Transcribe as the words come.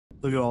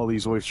Look at all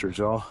these oysters,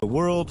 y'all. The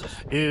world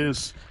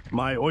is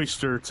my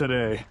oyster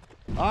today.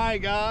 All right,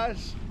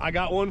 guys, I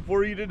got one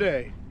for you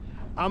today.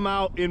 I'm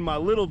out in my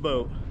little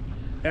boat,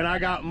 and I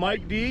got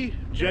Mike D,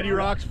 Jettie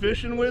Rocks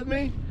Fishing with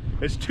me.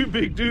 It's two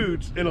big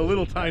dudes in a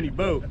little tiny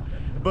boat,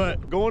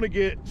 but going to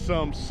get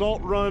some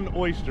salt run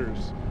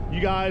oysters.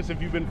 You guys,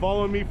 if you've been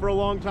following me for a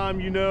long time,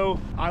 you know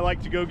I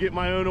like to go get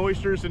my own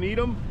oysters and eat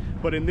them.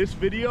 But in this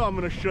video, I'm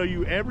gonna show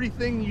you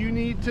everything you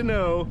need to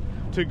know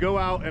to go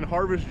out and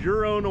harvest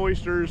your own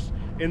oysters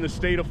in the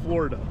state of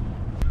Florida.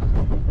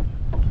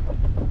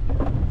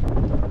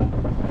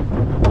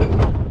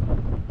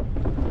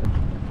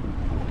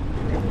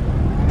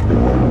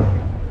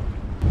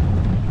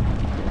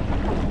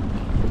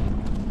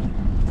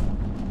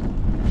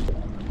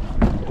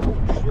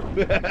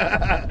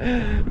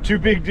 Two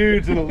big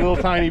dudes in a little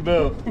tiny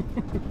boat.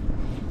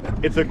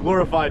 It's a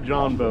glorified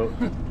John boat.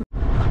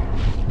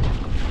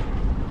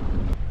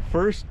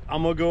 First,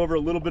 I'm gonna go over a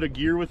little bit of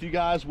gear with you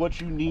guys, what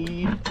you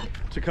need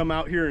to come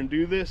out here and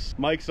do this.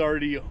 Mike's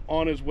already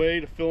on his way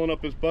to filling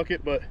up his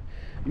bucket, but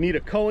you need a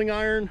culling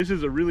iron. This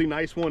is a really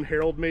nice one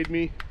Harold made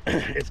me.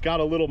 It's got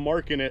a little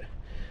mark in it,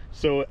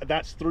 so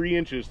that's 3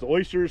 inches. The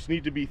oysters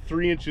need to be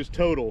 3 inches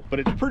total,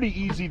 but it's pretty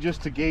easy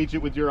just to gauge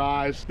it with your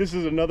eyes. This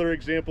is another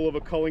example of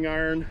a culling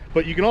iron,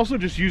 but you can also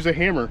just use a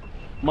hammer.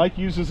 Mike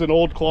uses an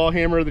old claw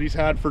hammer that he's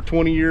had for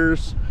 20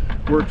 years.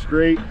 Works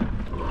great.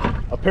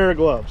 A pair of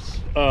gloves.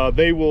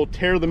 They will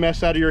tear the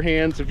mess out of your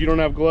hands if you don't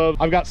have gloves.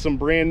 I've got some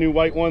brand new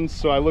white ones,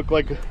 so I look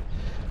like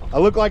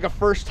a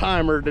first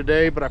timer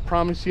today, but I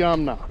promise you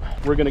I'm not.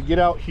 We're gonna get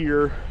out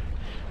here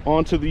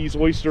onto these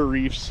oyster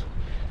reefs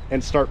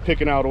and start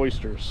picking out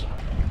oysters.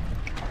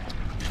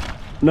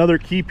 Another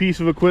key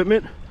piece of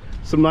equipment,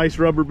 some nice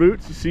rubber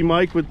boots. You see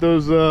Mike with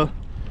those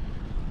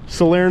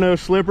Salerno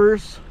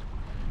slippers,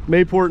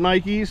 Mayport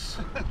Nikes.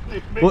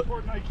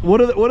 What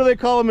do they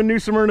call them in New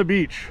Smyrna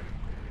Beach?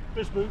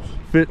 Fish boots.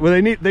 Well,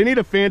 they need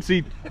a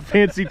fancy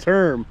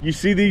term. You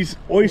see these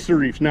oyster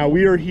reefs. Now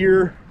we are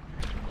here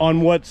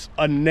on what's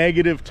a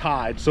negative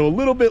tide, so a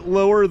little bit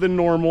lower than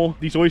normal.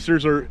 These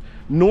oysters are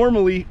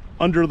normally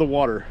under the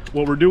water.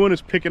 What we're doing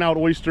is picking out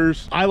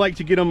oysters. I like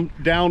to get them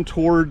down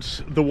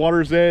towards the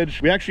water's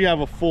edge. We actually have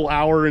a full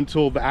hour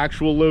until the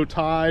actual low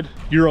tide.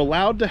 You're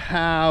allowed to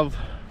have,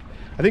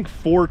 I think,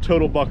 4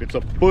 total buckets, a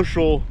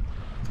bushel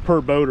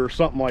per boat or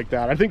something like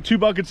that. I think 2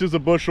 buckets is a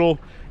bushel.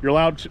 You're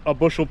allowed a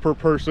bushel per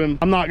person.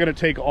 I'm not gonna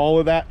take all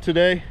of that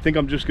today. I think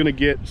I'm just gonna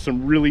get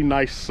some really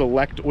nice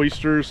select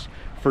oysters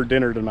for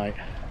dinner tonight.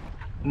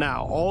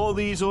 Now, all of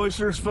these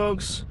oysters,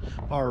 folks,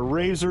 are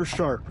razor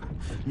sharp.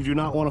 You do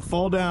not want to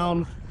fall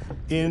down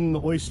in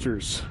the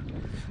oysters.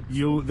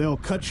 They'll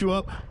cut you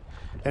up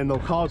and they'll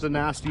cause a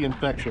nasty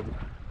infection.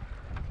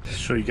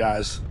 Show you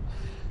guys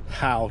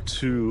how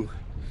to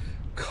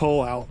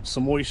cull out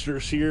some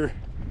oysters here.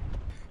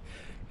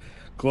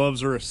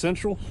 Gloves are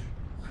essential.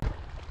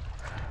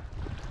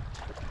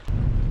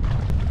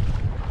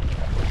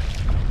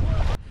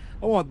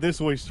 I want this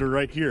oyster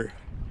right here,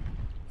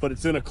 but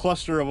it's in a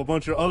cluster of a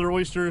bunch of other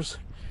oysters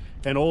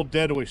and old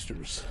dead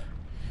oysters.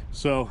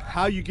 So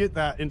how you get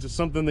that into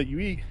something that you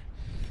eat,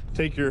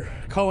 take your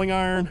culling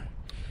iron,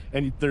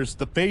 and there's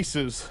the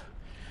bases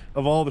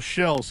of all the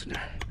shells.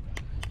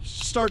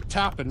 Start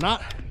tapping,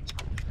 not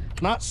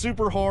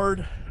super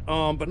hard,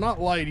 but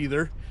not light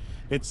either.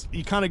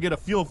 You kind of get a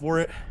feel for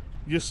it.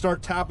 You just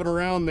start tapping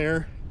around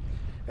there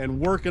and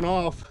working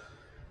off.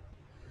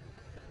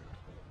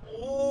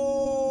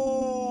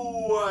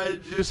 Oh, I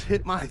just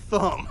hit my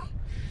thumb.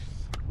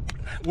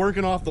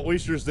 Working off the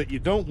oysters that you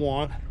don't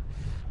want,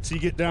 so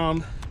you get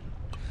down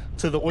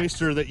to the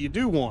oyster that you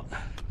do want.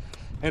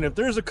 And if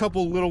there's a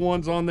couple little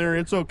ones on there,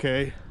 it's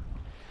okay,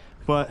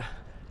 but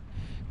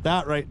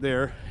that right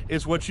there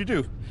is what you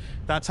do.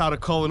 That's how to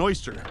cull an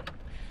oyster.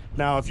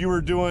 Now, if you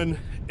were doing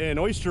an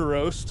oyster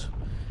roast,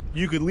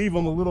 you could leave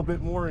them a little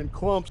bit more in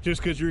clumps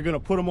just because you're going to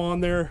put them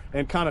on there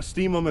and kind of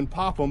steam them and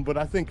pop them. But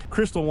I think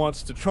Crystal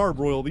wants to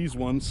charbroil these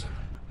ones.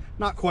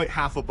 Not quite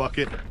half a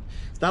bucket.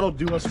 That'll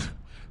do us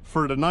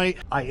for tonight.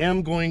 I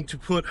am going to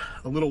put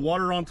a little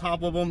water on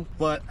top of them,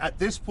 but at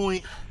this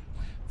point,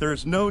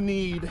 there's no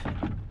need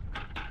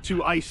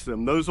to ice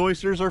them. Those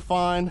oysters are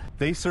fine.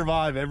 They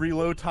survive every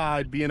low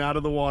tide being out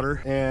of the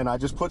water. And I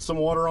just put some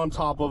water on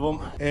top of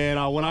them.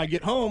 And when I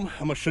get home,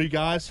 I'm gonna show you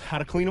guys how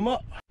to clean them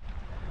up.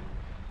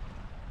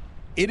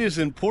 It is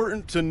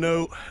important to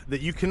note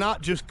that you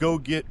cannot just go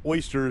get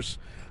oysters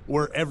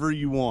wherever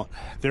you want.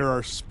 There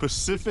are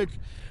specific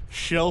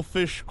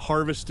shellfish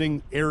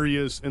harvesting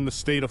areas in the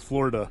state of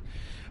Florida.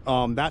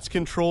 That's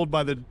controlled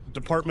by the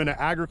Department of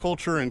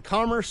Agriculture and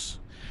Commerce.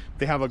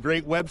 They have a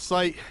great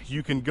website.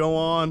 You can go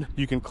on,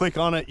 you can click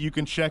on it, you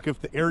can check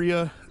if the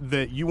area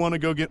that you want to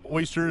go get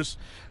oysters,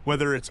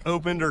 whether it's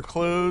opened or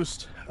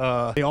closed.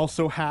 They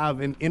also have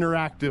an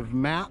interactive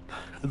map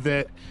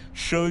that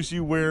shows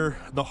you where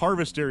the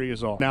harvest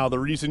areas are. Now, the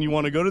reason you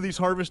want to go to these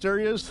harvest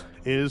areas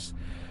is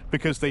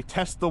because they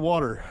test the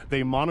water.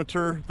 They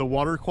monitor the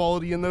water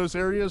quality in those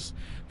areas.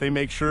 They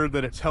make sure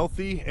that it's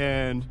healthy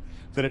and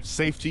that it's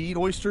safe to eat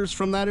oysters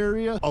from that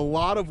area. A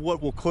lot of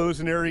what will close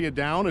an area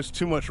down is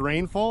too much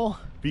rainfall,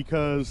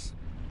 because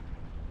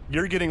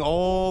you're getting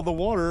all the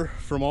water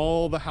from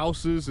all the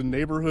houses and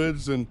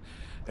neighborhoods, and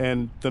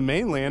the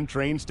mainland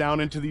drains down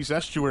into these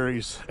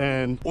estuaries.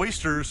 And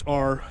oysters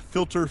are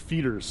filter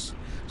feeders,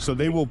 so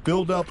they will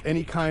build up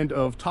any kind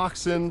of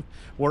toxin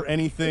or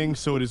anything.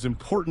 So it is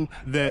important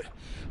that,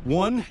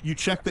 one, you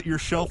check that your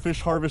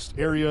shellfish harvest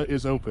area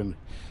is open,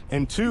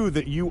 and two,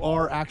 that you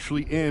are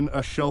actually in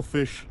a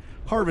shellfish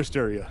harvest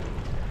area.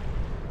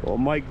 Well,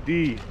 Mike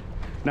D.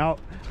 Now,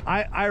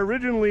 I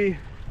originally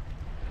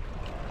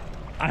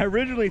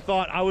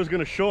thought I was going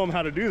to show him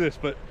how to do this,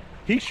 but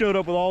he showed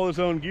up with all his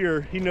own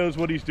gear. He knows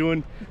what he's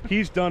doing.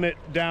 He's done it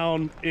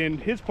down in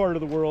his part of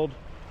the world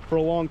for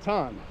a long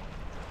time.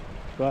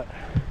 But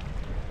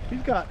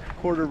he's got a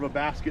quarter of a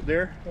basket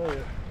there. Oh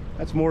yeah.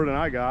 That's more than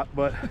I got,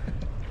 but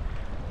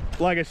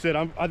like I said,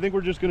 I think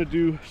we're just gonna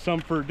do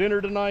some for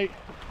dinner tonight,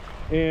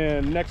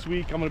 and next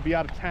week I'm gonna be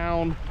out of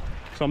town,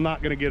 so I'm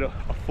not gonna get a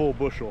full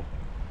bushel.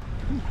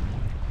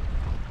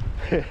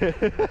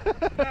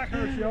 Back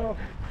hurts, y'all.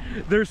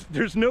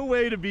 There's no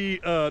way to be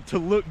to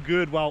look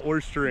good while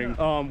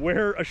oystering.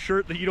 Wear a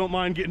shirt that you don't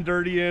mind getting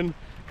dirty in,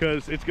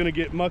 because it's gonna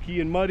get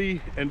mucky and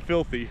muddy and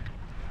filthy.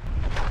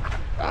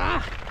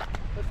 Ah!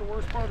 That's the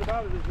worst part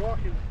about it, is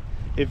walking.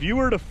 If you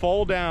were to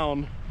fall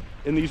down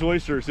in these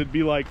oysters, it'd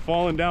be like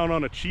falling down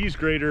on a cheese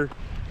grater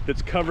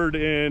that's covered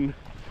in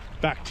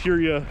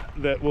bacteria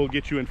that will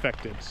get you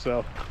infected.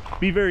 So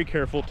be very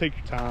careful, take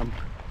your time.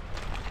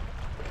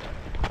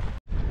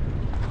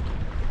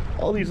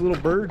 All these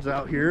little birds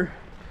out here,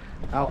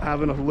 out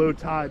having a low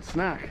tide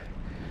snack.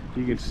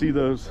 You can see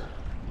those,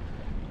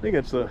 I think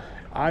it's a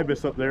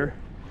ibis up there,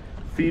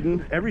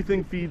 feeding.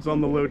 Everything feeds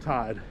on the low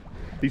tide.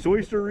 These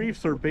oyster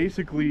reefs are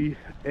basically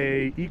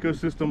a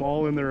ecosystem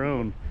all in their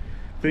own.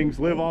 Things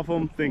live off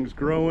them, things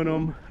grow in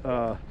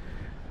them,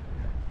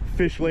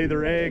 fish lay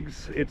their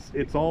eggs.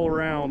 It's all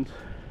around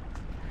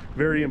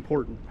very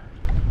important.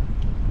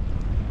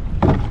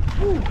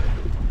 Whew.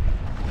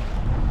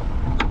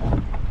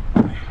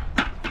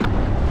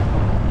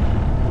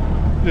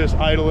 Just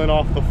idling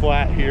off the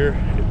flat here.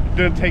 It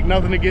doesn't take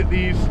nothing to get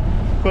these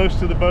close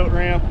to the boat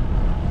ramp.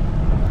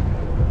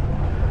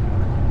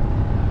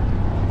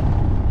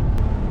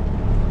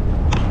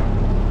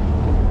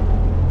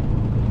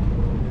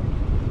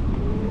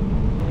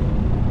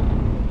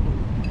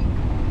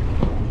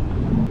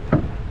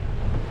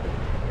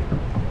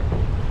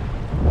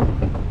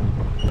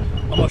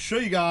 I'm gonna show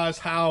you guys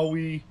how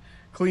we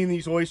clean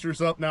these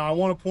oysters up. Now I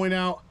want to point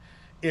out,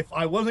 if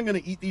I wasn't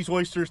going to eat these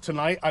oysters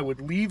tonight, I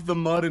would leave the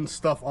mud and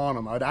stuff on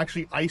them. I'd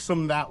actually ice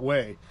them that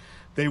way.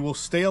 They will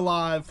stay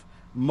alive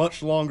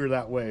much longer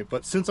that way.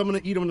 But since I'm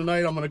going to eat them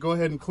tonight, I'm going to go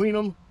ahead and clean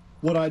them.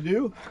 What I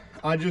do,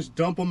 I just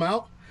dump them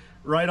out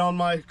right on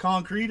my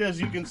concrete, as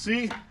you can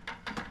see.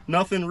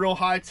 Nothing real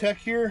high tech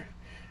here.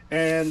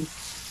 And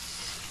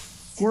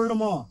squirt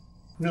them off,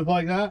 just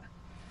like that.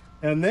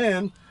 And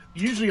then,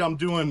 usually I'm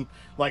doing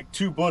like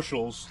 2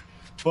 bushels.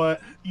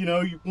 But, you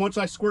know, once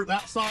I squirt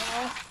that side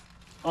off,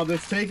 I'll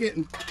just take it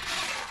and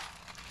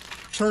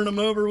turn them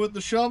over with the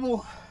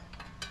shovel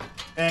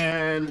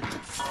and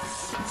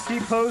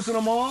keep hosing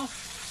them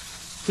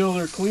off till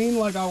they're clean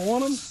like I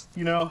want them.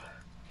 You know,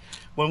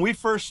 when we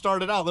first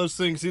started out, those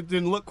things, it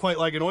didn't look quite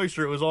like an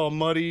oyster. It was all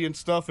muddy and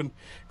stuff, and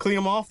clean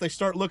them off. They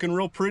start looking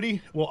real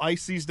pretty. We'll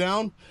ice these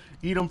down,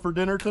 eat them for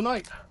dinner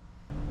tonight.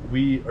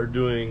 We are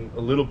doing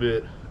a little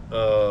bit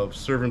of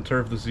surf and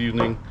turf this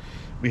evening.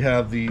 We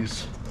have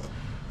these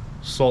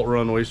salt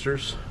run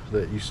oysters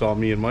that you saw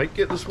me and Mike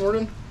get this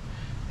morning,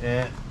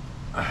 and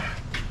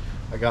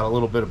I got a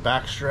little bit of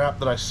back strap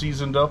that I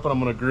seasoned up, and I'm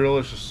gonna grill.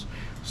 It's just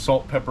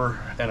salt, pepper,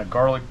 and a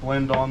garlic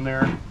blend on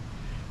there.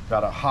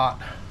 Got a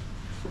hot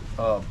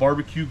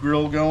barbecue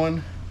grill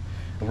going,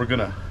 and we're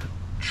gonna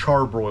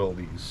charbroil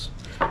these.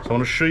 So I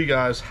want to show you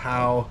guys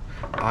how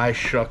I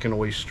shuck an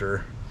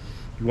oyster.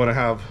 You want to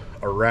have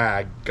a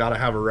rag, gotta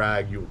have a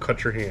rag. You will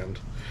cut your hand.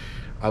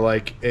 I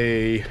like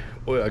a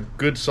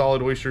good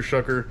solid oyster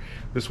shucker.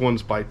 This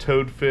one's by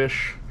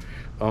Toadfish.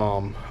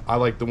 I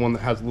like the one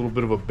that has a little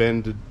bit of a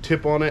bended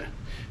tip on it.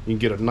 You can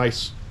get a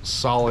nice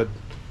solid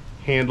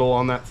handle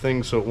on that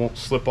thing so it won't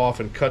slip off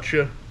and cut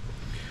you.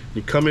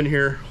 You come in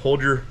here,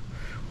 hold your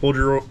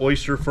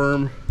oyster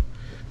firm,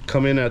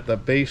 come in at the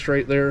base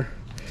right there.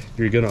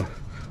 You're gonna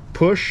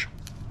push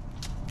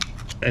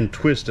and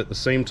twist at the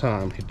same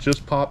time. It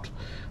just popped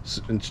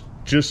and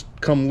just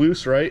come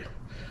loose, right?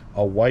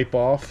 I'll wipe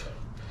off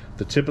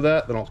the tip of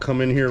that, then I'll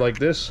come in here like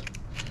this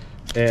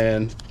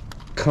and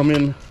come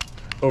in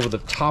over the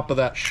top of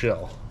that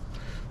shell.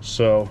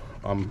 So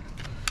I'm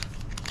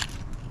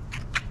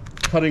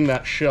cutting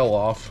that shell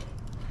off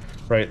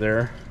right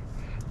there,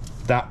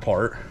 that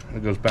part.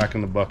 It goes back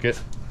in the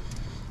bucket,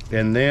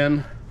 and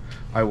then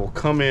I will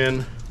come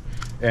in,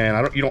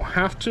 and you don't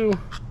have to,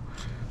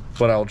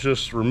 but I'll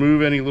just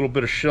remove any little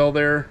bit of shell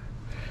there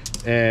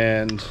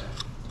and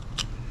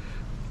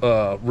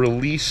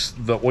release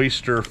the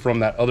oyster from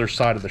that other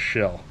side of the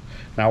shell.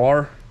 Now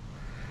our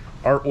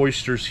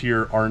oysters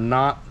here are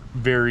not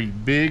very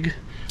big,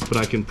 but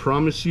I can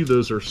promise you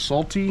those are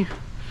salty,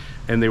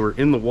 and they were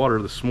in the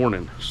water this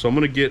morning. So I'm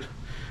gonna get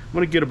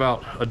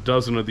about a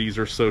dozen of these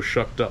or so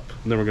shucked up,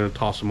 and then we're gonna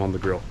toss them on the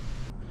grill.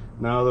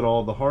 Now that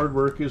all the hard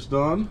work is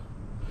done,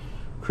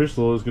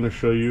 Crystal is gonna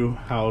show you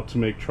how to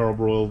make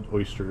charbroiled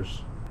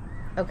oysters.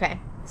 Okay,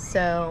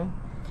 so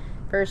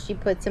first you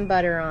put some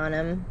butter on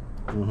them.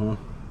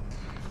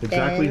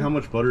 Exactly how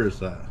much butter is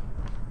that?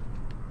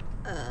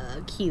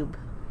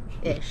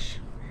 Cube-ish.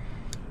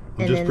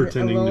 I'm just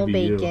pretending to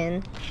be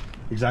bacon.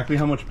 Exactly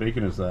how much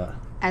bacon is that?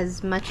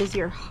 As much as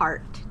your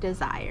heart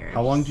desires.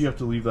 How long do you have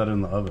to leave that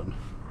in the oven?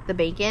 The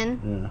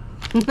bacon?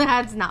 Yeah.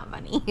 That's not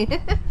funny.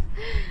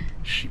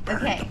 She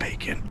burned the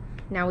bacon.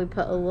 Now we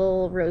put a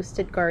little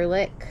roasted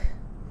garlic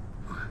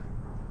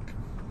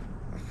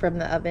from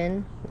the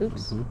oven.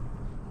 Oops.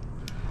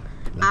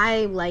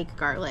 I like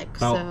garlic,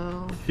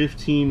 so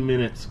 15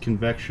 minutes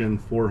convection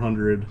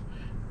 400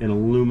 in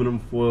aluminum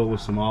foil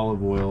with some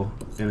olive oil,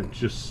 and it's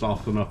just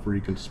soft enough where you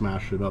can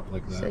smash it up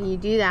like that. So you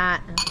do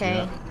that, okay?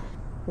 Yeah.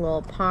 A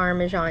little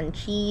Parmesan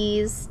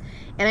cheese.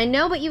 And I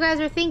know what you guys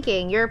are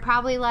thinking. You're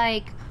probably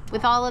like,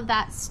 with all of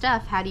that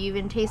stuff, how do you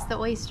even taste the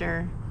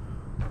oyster?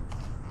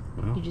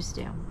 Well, you just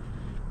do.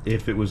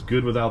 If it was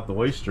good without the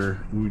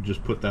oyster, we would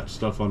just put that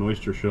stuff on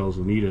oyster shells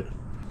and eat it.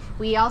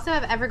 We also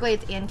have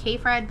Everglades and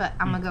K-Fred, but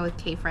I'm gonna go with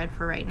K-Fred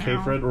for right now.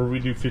 K-Fred, or we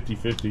do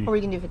 50-50. Or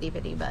we can do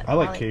 50-50, but I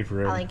like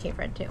K-Fred. I like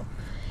K-Fred too.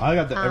 I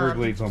got the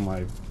Everglades on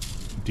my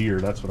deer,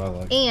 that's what I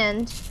like.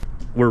 And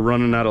we're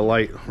running out of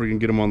light. We're gonna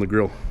get them on the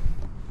grill.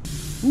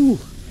 Ooh,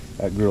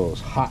 that grill is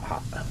hot,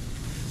 hot.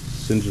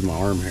 Singeing my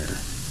arm hair.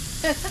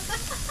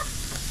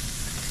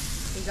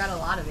 You got a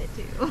lot of it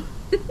too.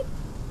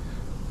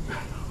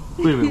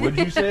 Wait a minute, what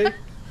did you say?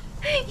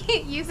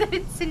 You said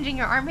it's singeing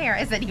your arm hair.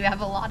 I said you have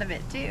a lot of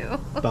it too.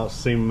 About the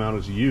same amount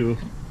as you.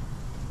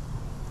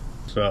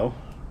 So,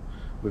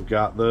 we've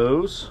got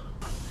those.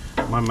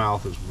 My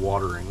mouth is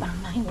watering.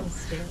 Mine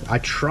is too. I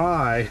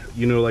try,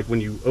 you know, like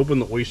when you open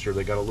the oyster,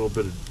 they got a little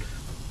bit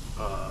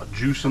of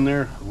juice in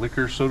there,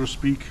 liquor, so to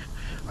speak.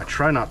 I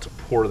try not to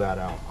pour that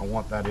out. I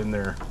want that in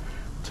there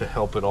to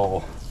help it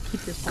all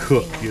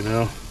cook, you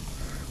know?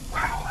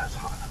 Wow, that's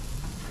hot.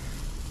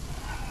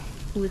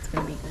 Ooh, it's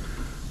gonna be good.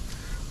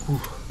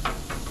 Ooh.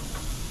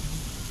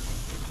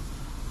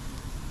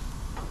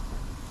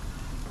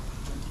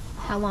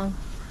 How long?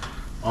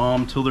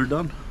 Till they're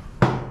done.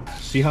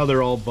 See how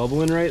they're all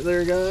bubbling right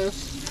there,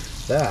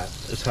 guys? That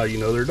is how you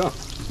know they're done.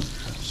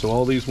 So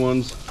all these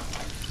ones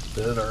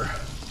that are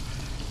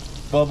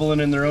bubbling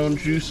in their own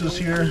juices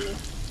here,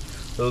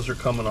 those are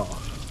coming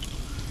off.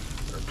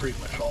 They're pretty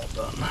much all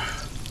done.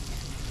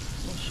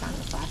 Let's shine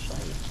the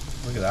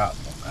flashlight. Look at that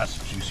one. That's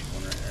a juicy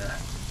one right there.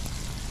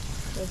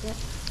 Is it?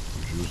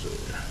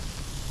 Juicy.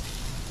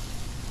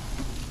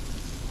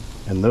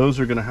 And those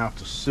are gonna have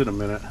to sit a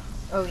minute.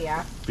 Oh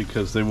yeah.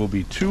 Because they will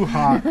be too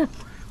hot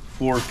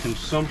for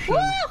consumption.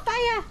 Woo,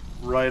 fire!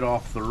 Right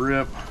off the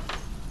rip.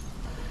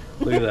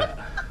 Look at that.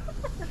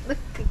 The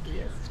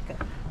cookie is good.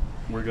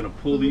 We're gonna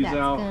pull these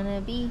out. That's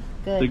gonna be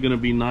good. They're gonna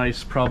be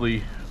nice,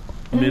 probably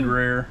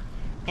mid-rare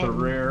to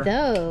rare.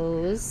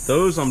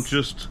 Those I'm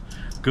just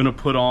gonna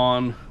put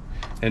on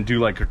and do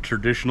like a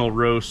traditional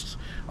roast.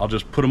 I'll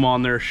just put them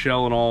on there,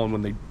 shell and all, and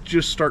when they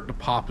just start to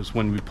pop is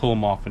when we pull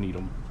them off and eat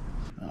them.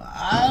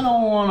 I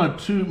don't want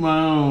to toot my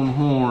own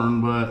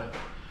horn, but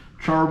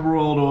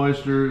charbroiled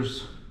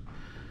oysters,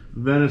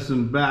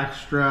 venison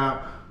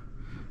backstrap,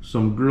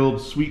 some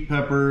grilled sweet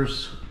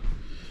peppers,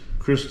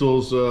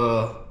 Crystal's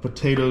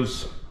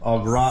potatoes au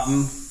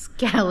gratin.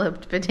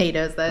 Scalloped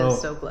potatoes, that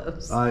is so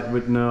close.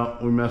 But no,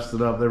 we messed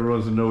it up.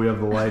 Everyone's to know we have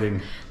the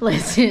lighting.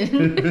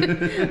 Listen.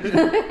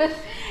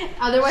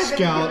 Otherwise,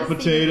 scalloped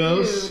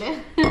potatoes,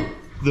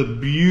 the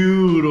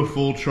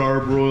beautiful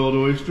charbroiled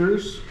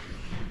oysters,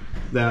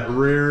 that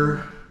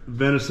rare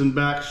venison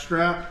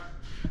backstrap,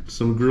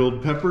 some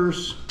grilled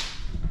peppers.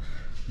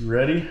 You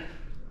ready?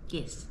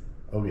 Yes.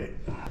 Okay.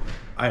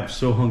 I am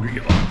so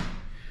hungry,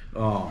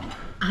 y'all.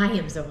 I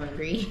am so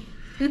hungry.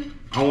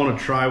 I want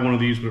to try one of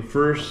these, but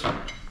first,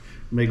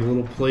 make a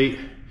little plate.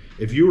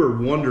 If you were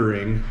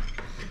wondering,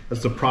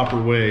 that's the proper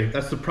way.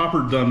 That's the proper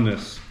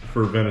doneness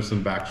for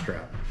venison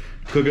backstrap.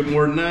 Cook it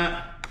more than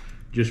that,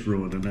 just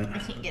ruining it. I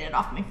can't get it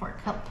off my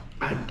fork. Help.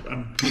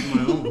 I'm doing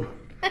my own.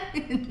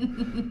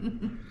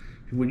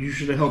 Well, you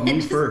should have helped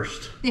me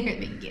first. There,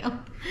 thank you.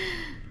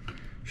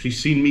 She's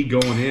seen me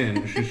going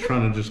in. She's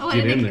trying to just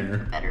get in there.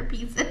 Better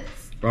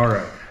pieces. All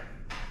right.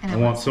 I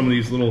want some of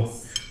these little.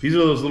 These are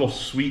those little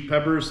sweet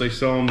peppers they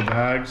sell in the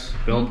bags.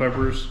 Bell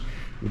peppers.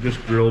 We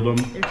just grilled them.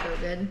 They're so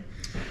good.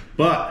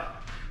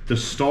 But the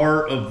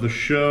star of the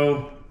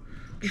show,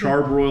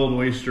 charbroiled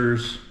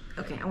oysters.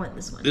 Okay, I want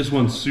this one. This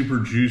one's super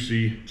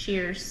juicy.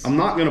 Cheers. I'm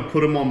not gonna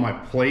put them on my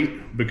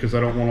plate because I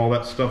don't want all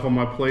that stuff on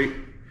my plate.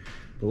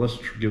 But let's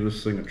give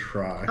this thing a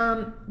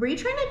try. Were you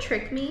trying to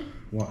trick me?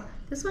 What?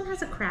 This one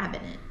has a crab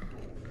in it.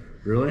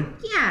 Really?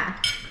 Yeah.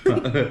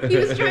 He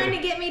was trying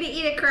to get me to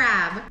eat a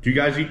crab. Do you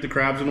guys eat the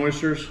crabs and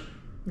oysters?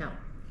 No.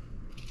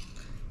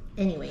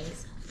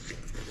 Anyways.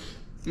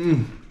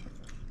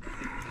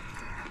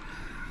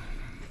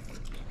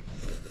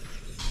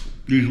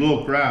 these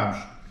little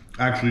crabs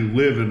actually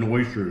live in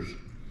oysters.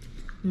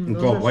 They're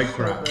called white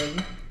crabs.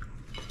 Good.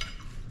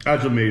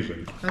 That's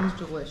amazing. That's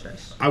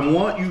delicious. I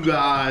want you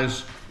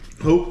guys,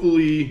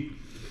 hopefully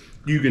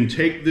you can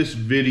take this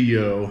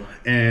video,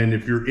 and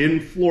if you're in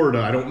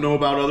Florida, I don't know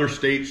about other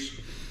states,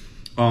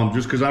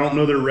 just because I don't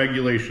know their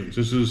regulations.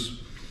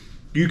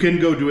 You can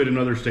go do it in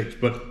other states,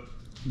 but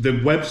the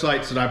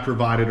websites that I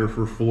provided are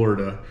for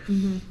Florida.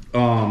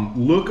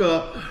 Look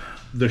up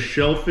the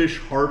shellfish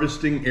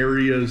harvesting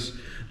areas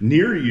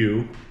near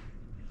you.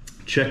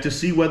 Check to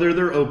see whether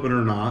they're open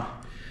or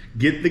not.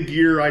 Get the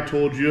gear I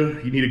told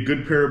you. You need a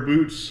good pair of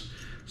boots,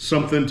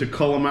 something to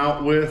cull them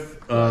out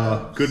with,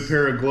 a good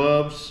pair of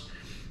gloves,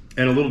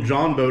 and a little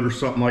John boat or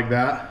something like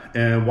that.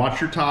 And watch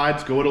your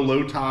tides, go at a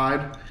low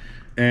tide,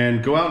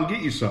 and go out and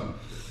get you some.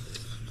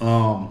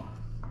 Oh,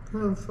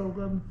 so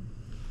good.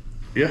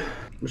 Yeah,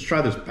 let's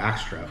try this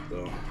backstrap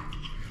though.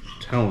 I'm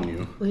telling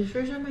you.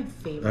 Oysters are my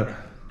favorite.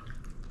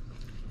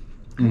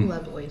 I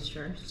love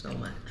oysters so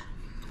much.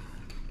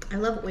 I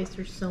love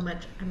oysters so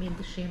much, I made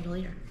the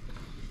chandelier.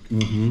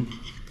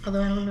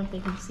 Although I don't know if they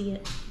can see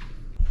it.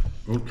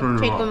 We'll turn it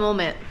Take off. a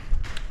moment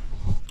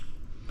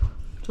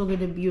to look at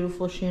the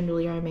beautiful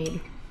chandelier I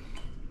made.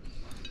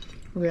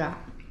 Look at that.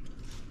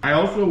 I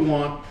also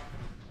want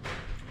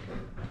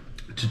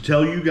to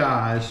tell you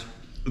guys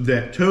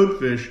that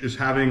Toadfish is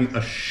having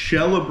a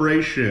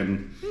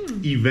celebration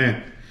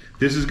event.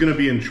 This is going to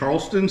be in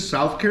Charleston,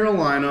 South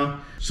Carolina.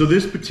 So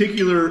this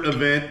particular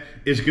event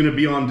is going to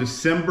be on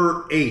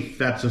December 8th.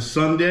 That's a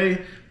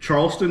Sunday,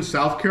 Charleston,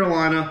 South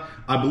Carolina.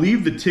 I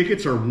believe the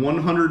tickets are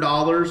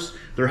 $100.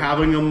 They're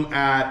having them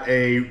at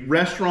a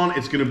restaurant.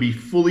 It's going to be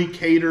fully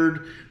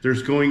catered.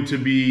 There's going to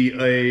be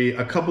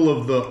a couple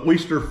of the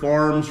oyster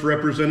farms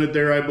represented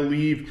there, I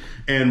believe.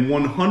 And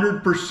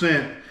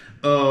 100%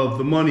 of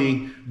the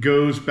money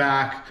goes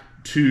back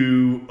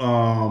to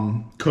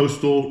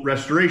coastal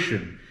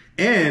restoration.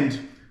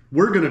 And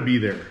we're going to be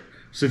there.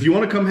 So if you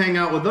want to come hang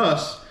out with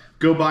us,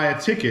 go buy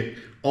a ticket.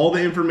 All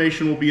the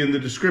information will be in the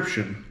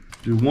description.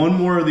 Do one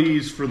more of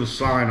these for the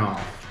sign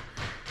off.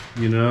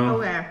 You know?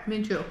 Okay,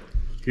 me too.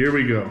 Here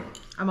we go.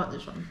 I want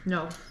this one.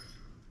 No.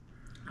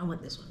 I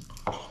want this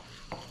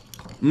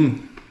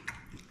one.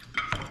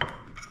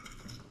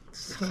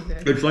 So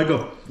good. It's like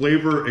a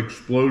flavor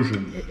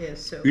explosion. It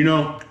is so good. You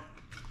know,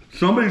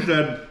 somebody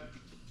said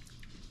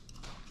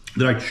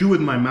that I chew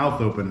with my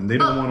mouth open and they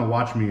don't want to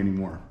watch me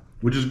anymore,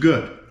 which is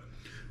good.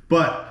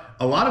 But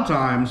a lot of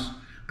times,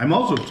 I'm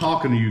also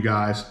talking to you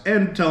guys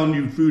and telling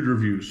you food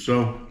reviews.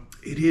 So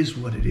it is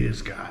what it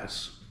is,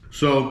 guys.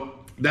 So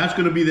that's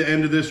going to be the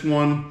end of this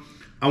one.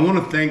 I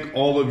want to thank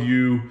all of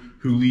you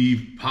who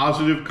leave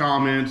positive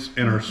comments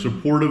and are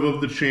supportive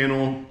of the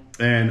channel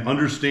and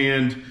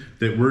understand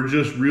that we're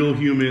just real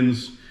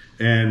humans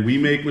and we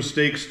make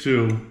mistakes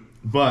too.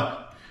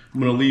 But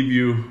I'm going to leave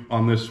you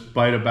on this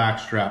bite of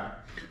backstrap.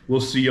 We'll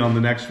see you on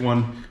the next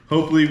one.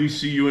 Hopefully we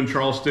see you in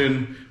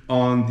Charleston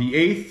on the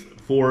 8th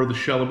for the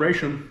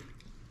celebration.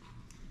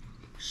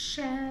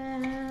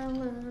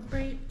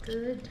 Celebrate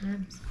good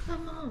times.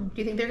 Come on.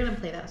 Do you think they're going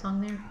to play that song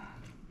there?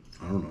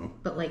 I don't know.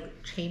 But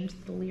like change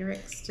the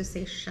lyrics to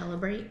say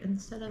celebrate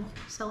instead of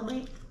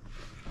celebrate?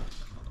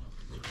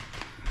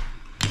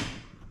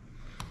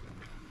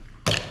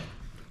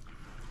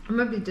 I'm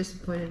gonna be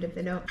disappointed if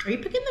they don't. Are you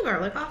picking the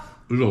garlic off?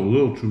 There's a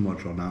little too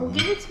much on that Well, one.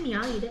 give it to me.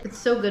 I'll eat it. It's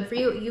so good for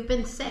you. You've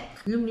been sick.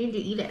 You need to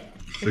eat it.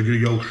 Sick of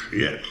your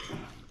shit.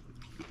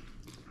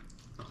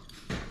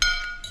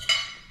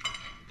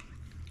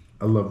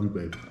 I love you,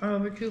 babe. I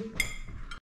love it too.